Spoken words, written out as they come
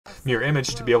mirror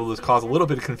image to be able to cause a little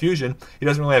bit of confusion. He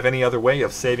doesn't really have any other way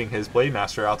of saving his Blade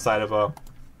Master outside of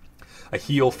a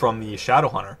heal from the Shadow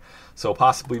Hunter. So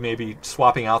possibly maybe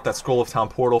swapping out that Scroll of Town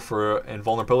Portal for an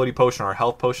Invulnerability Potion or a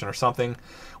Health Potion or something,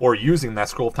 or using that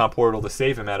Scroll of Town Portal to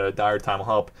save him at a dire time will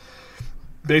help.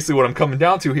 Basically what I'm coming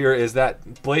down to here is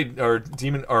that Blade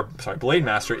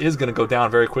Master is going to go down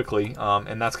very quickly,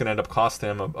 and that's going to end up costing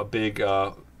him a big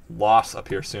loss up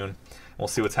here soon. We'll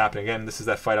see what's happening. Again, this is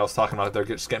that fight I was talking about. They're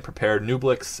just getting prepared.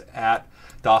 Nooblex at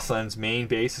Dosland's main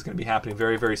base is going to be happening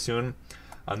very, very soon.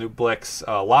 Nooblex,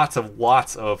 lots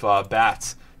of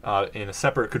bats in a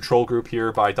separate control group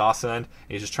here by Dosland.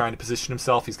 He's just trying to position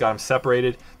himself. He's got him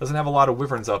separated. Doesn't have a lot of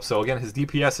wyverns up. So again, his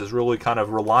DPS is really kind of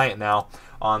reliant now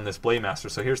on this Blade Master.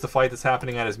 So here's the fight that's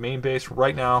happening at his main base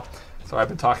right now. So I've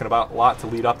been talking about a lot to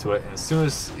lead up to it. And as soon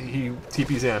as he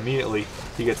TPs in immediately,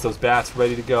 he gets those bats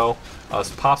ready to go.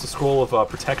 Pops a scroll of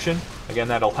protection. Again,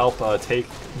 that'll help take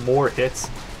more hits.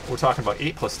 We're talking about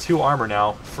 8+2 armor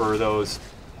now for those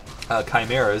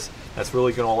chimeras. That's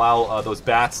really going to allow those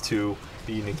bats to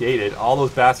be negated. All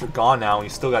those bats are gone now, and you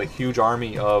still got a huge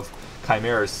army of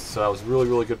chimeras. So that was really,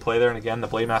 really good play there. And again, the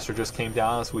Blade Master just came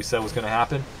down as we said was going to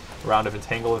happen. A round of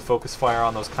entangle and focus fire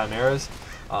on those chimeras.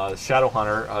 Shadow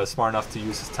Hunter is smart enough to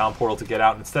use his town portal to get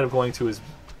out. Instead of going to his...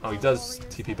 Oh, he does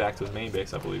TP back to his main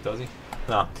base, I believe, does he?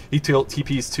 No, he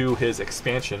TPs to his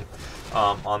expansion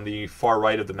on the far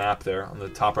right of the map there, on the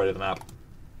top right of the map.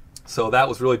 So that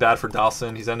was really bad for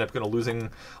Dawson. He's ended up losing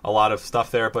a lot of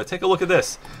stuff there. But take a look at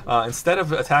this. Instead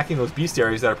of attacking those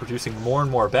bestiaries that are producing more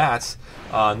and more bats,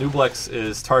 Nooblex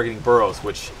is targeting burrows,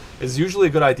 which is usually a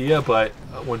good idea, but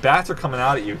when bats are coming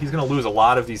out at you, he's going to lose a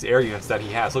lot of these air units that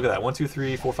he has. Look at that. 1, 2,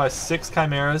 3, 4, 5, 6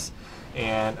 chimeras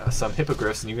and some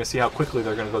hippogriffs, and you can see how quickly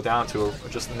they're going to go down to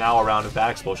just now a round of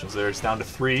bat explosions. There's down to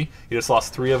 3. He just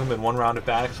lost 3 of them in 1 round of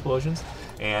bat explosions,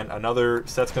 and another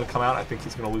set's going to come out. I think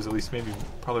he's going to lose at least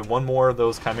probably 1 more of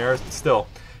those chimeras, but still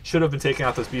should have been taking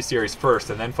out those bestiaries first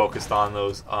and then focused on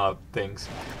those things,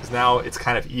 because now it's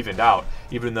kind of evened out.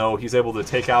 Even though he's able to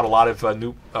take out a lot of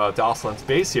Dosland's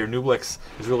base here, Nooblex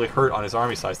is really hurt on his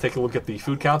army size. Take a look at the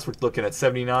food counts. We're looking at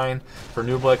 79 for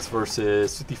Nooblex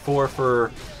versus 54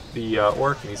 for the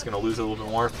Orc, and he's going to lose a little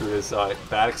bit more through his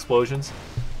bat explosions.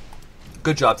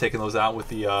 Good job taking those out with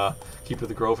the Keeper of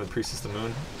the Grove and Priestess of the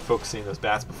Moon, focusing those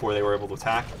bats before they were able to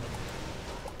attack.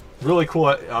 Really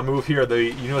cool move here.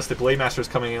 You notice the Blade Master is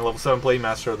coming in, level 7 Blade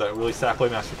Master, that really stacked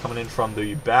Blade Master coming in from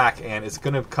the back, and it's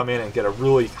going to come in and get a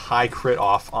really high crit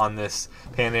off on this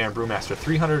Panda and Brewmaster.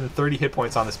 330 hit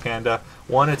points on this Panda,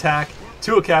 1 attack,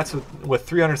 2 attacks with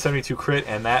 372 crit,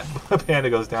 and that Panda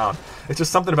goes down. It's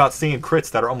just something about seeing crits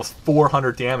that are almost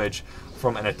 400 damage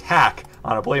from an attack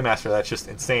on a Blade Master that's just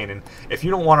insane. And if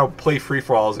you don't want to play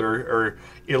free-for-alls or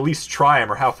at least try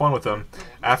them or have fun with them,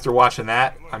 after watching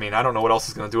that, I mean, I don't know what else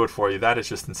is going to do it for you. That is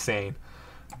just insane.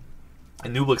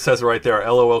 And Nooblex says it right there,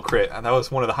 LOL crit. And that was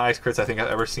one of the highest crits I think I've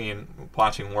ever seen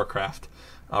watching Warcraft,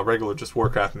 regular just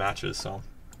Warcraft matches. So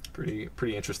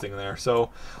pretty interesting there.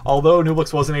 So although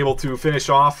Nooblex wasn't able to finish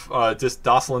off just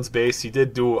Dosland's base, he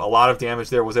did do a lot of damage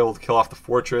there, was able to kill off the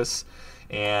fortress,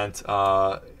 and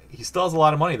he still has a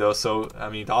lot of money, though, so, I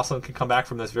mean, Dosland can come back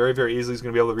from this very, very easily. He's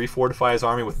going to be able to refortify his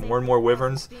army with more and more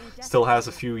wyverns. Still has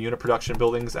a few unit production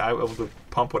buildings, able to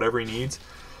pump whatever he needs.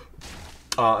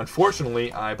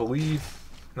 Unfortunately, I believe...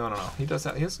 No. He does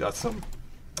that. He's got some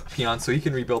peons, so he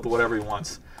can rebuild whatever he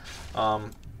wants.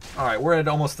 Alright, we're at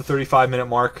almost the 35-minute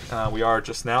mark. We are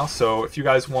just now, so if you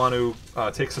guys want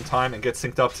to take some time and get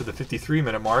synced up to the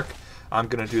 53-minute mark, I'm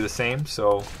going to do the same,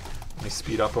 so... Let me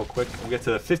speed up real quick. We'll get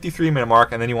to the 53-minute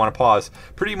mark, and then you want to pause.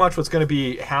 Pretty much what's going to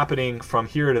be happening from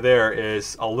here to there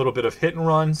is a little bit of hit and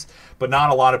runs, but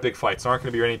not a lot of big fights. There aren't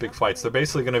going to be any big fights. They're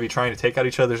basically going to be trying to take out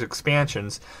each other's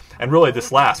expansions, and really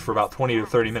this lasts for about 20 to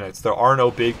 30 minutes. There are no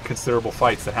big, considerable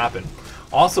fights that happen.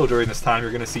 Also during this time,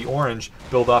 you're going to see Orange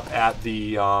build up at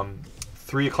the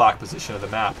 3 o'clock position of the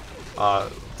map.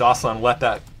 Dosland let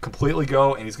that completely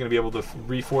go, and he's going to be able to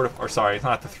refortify, or sorry, it's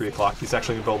not at the 3 o'clock. He's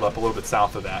actually going to build up a little bit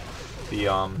south of that. The,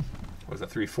 what is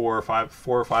that, 4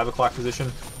 or 5 o'clock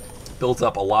position. Builds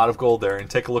up a lot of gold there, and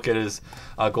take a look at his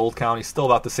gold count. He's still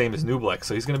about the same as Nooblex,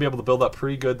 so he's going to be able to build up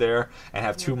pretty good there and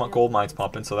have 2 gold mines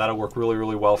pumping, so that'll work really,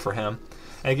 really well for him.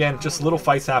 And again, just little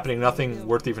fights happening, nothing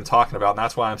worth even talking about, and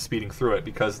that's why I'm speeding through it,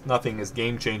 because nothing is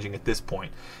game-changing at this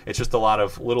point. It's just a lot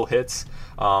of little hits.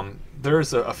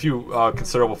 There's a few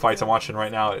considerable fights I'm watching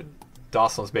right now at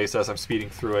Dosland's base as I'm speeding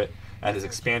through it at his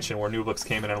expansion, where Nooblex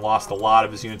came in and lost a lot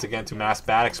of his units again to mass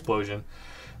bat explosion.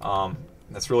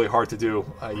 That's really hard to do.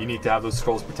 You need to have those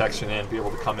scrolls protection and be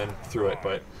able to come in through it.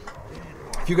 But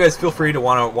if you guys feel free to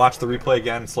want to watch the replay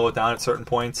again and slow it down at certain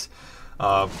points,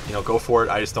 you know, go for it.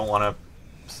 I just don't want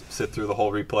to sit through the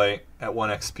whole replay at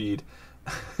 1x speed.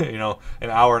 You know, an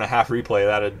hour and a half replay,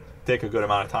 that'd take a good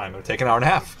amount of time. It would take an hour and a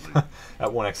half at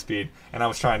 1x speed. And I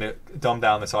was trying to dumb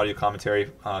down this audio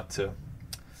commentary to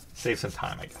save some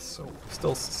time, I guess. So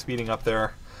still speeding up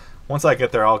there. Once I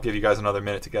get there, I'll give you guys another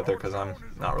minute to get there because I'm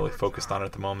not really focused on it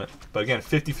at the moment. But again,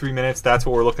 53 minutes, that's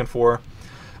what we're looking for.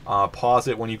 Pause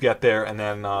it when you get there, and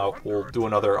then we'll do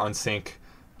another unsync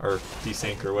or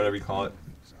desync or whatever you call it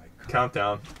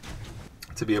countdown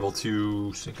to be able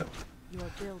to sync up.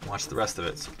 Watch the rest of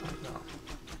it.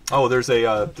 Oh, there's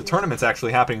the tournament's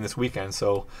actually happening this weekend.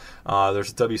 So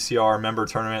there's a WCR member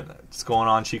tournament that's going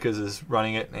on. Chicas is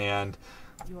running it, and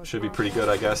should be pretty good,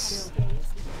 I guess.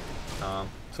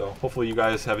 So hopefully you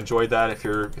guys have enjoyed that. If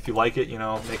you like it, you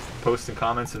know, make posts and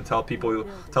comments and tell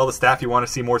the staff you want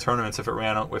to see more tournaments if it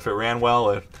ran well.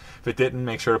 If it didn't,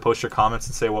 make sure to post your comments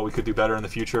and say what we could do better in the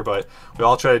future. But we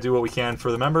all try to do what we can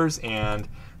for the members, and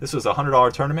this was a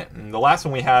 $100 tournament. And the last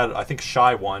one we had, I think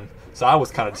Shy won, so I was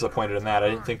kind of disappointed in that. I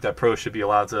didn't think that pros should be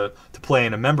allowed to play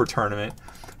in a member tournament,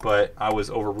 but I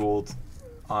was overruled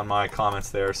on my comments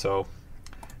there. So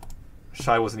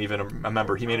Shy wasn't even a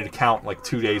member. He made an account like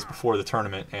 2 days before the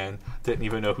tournament and didn't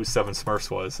even know who Seven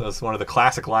Smurfs was. That's one of the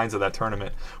classic lines of that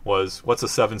tournament was, "What's a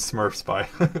Seven Smurfs?" by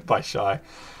by Shy.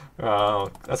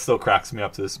 That still cracks me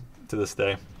up to this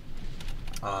day.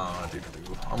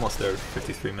 Almost there,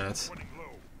 53 minutes.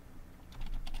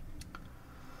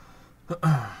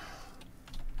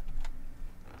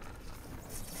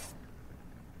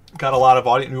 Got a lot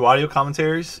of new audio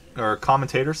commentators,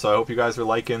 so I hope you guys are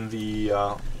liking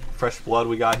the fresh blood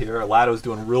we got here. Alado's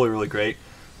doing really great.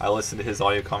 I listened to his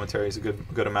audio commentaries a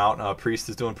good amount. Priest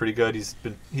is doing pretty good.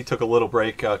 He took a little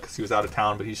break because he was out of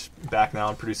town, but he's back now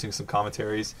and producing some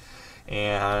commentaries.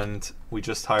 And we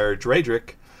just hired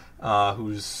Dredrick,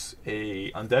 who's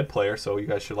a undead player, so you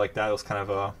guys should like that. It was kind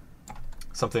of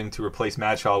something to replace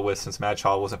Madchild with. Since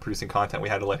Madchild wasn't producing content, we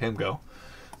had to let him go.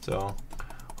 So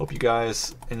hope you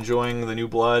guys enjoying the new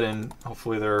blood, and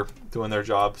hopefully they're doing their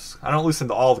jobs. I don't listen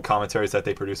to all the commentaries that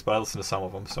they produce, but I listen to some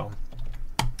of them, so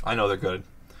I know they're good.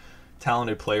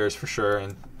 Talented players for sure,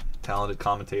 and talented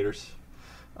commentators.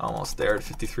 Almost there at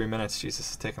 53 minutes. Jesus,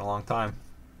 it's taking a long time.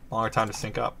 Longer time to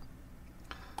sync up.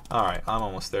 Alright, I'm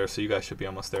almost there, so you guys should be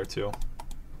almost there too.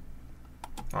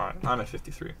 Alright, I'm at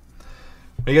 53.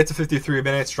 When you get to 53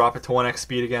 minutes, drop it to 1x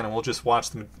speed again, and we'll just watch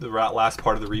the last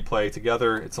part of the replay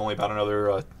together. It's only about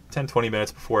another 10-20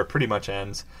 minutes before it pretty much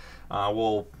ends.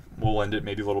 We'll end it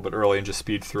maybe a little bit early and just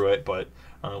speed through it, but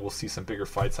we'll see some bigger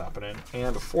fights happening.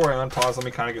 And before I unpause, let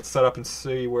me kind of get set up and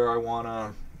see where I want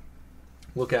to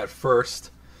look at first.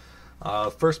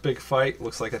 First big fight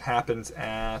looks like it happens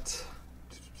at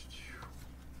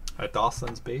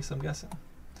Dawson's base, I'm guessing.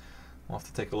 We'll have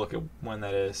to take a look at when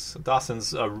that is. So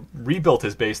Dawson's rebuilt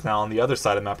his base now on the other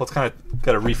side of the map. Let's kind of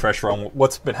get a refresher on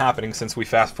what's been happening since we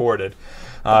fast forwarded.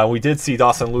 We did see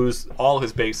Dawson lose all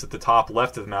his base at the top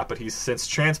left of the map, but he's since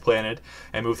transplanted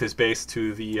and moved his base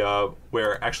to the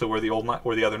where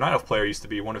the other Nightelf player used to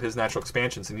be, one of his natural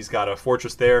expansions, and he's got a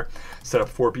fortress there, set up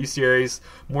 4 bestiaries,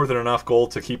 more than enough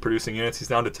gold to keep producing units. He's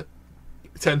down to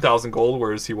 10,000 gold,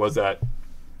 whereas he was at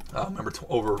remember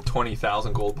over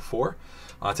 20,000 gold before.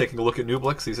 Taking a look at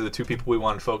Nooblex, these are the two people we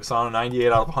want to focus on. A 98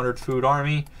 out of 100 food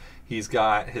army. He's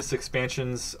got his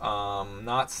expansions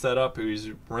not set up.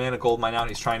 He's ran a gold mine out.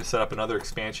 He's trying to set up another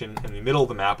expansion in the middle of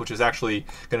the map, which is actually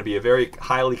going to be a very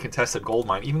highly contested gold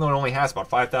mine, even though it only has about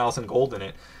 5,000 gold in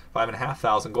it,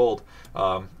 5,500 gold.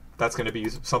 That's going to be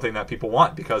something that people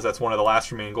want because that's one of the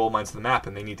last remaining gold mines of the map,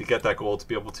 and they need to get that gold to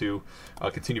be able to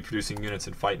continue producing units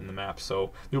and fight in the map.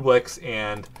 So Nooblex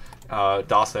and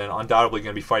Dawson undoubtedly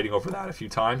going to be fighting over that a few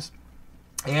times.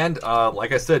 And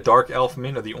like I said, Dark Elf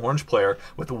Mina, the orange player,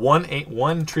 with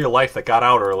one tree of life that got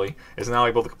out early, is now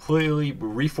able to completely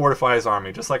refortify his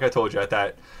army, just like I told you at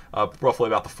that roughly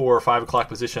about the 4 or 5 o'clock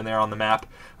position there on the map.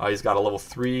 He's got a level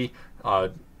 3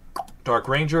 Dark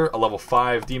Ranger, a level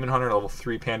 5 Demon Hunter, a level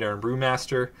 3 Pandaren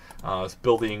Brewmaster. He's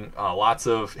building lots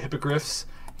of Hippogriffs,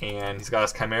 and he's got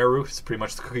his Chimera Roof. It's pretty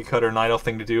much the cookie cutter Night Elf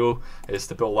thing to do, is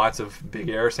to build lots of big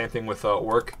air. Same thing with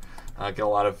Orc. Get a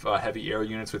lot of heavy air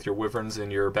units with your Wyverns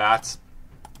and your Bats.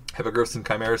 Hippogriffs and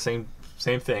Chimera, same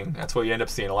thing. That's what you end up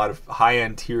seeing, a lot of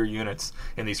high-end tier units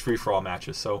in these free-for-all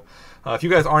matches. So if you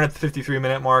guys aren't at the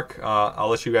 53-minute mark, I'll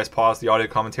let you guys pause the audio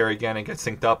commentary again and get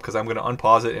synced up because I'm going to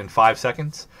unpause it in 5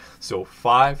 seconds. So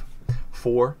 5,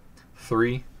 4,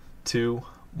 3, 2,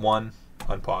 1,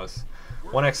 unpause.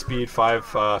 1x speed,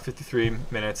 53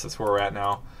 minutes, that's where we're at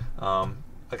now.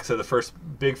 Like I said, the first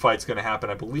big fight's going to happen,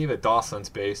 I believe, at Dawson's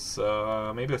base.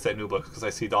 Maybe it's at Nooblex because I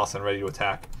see Dawson ready to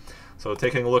attack. So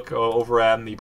taking a look over at the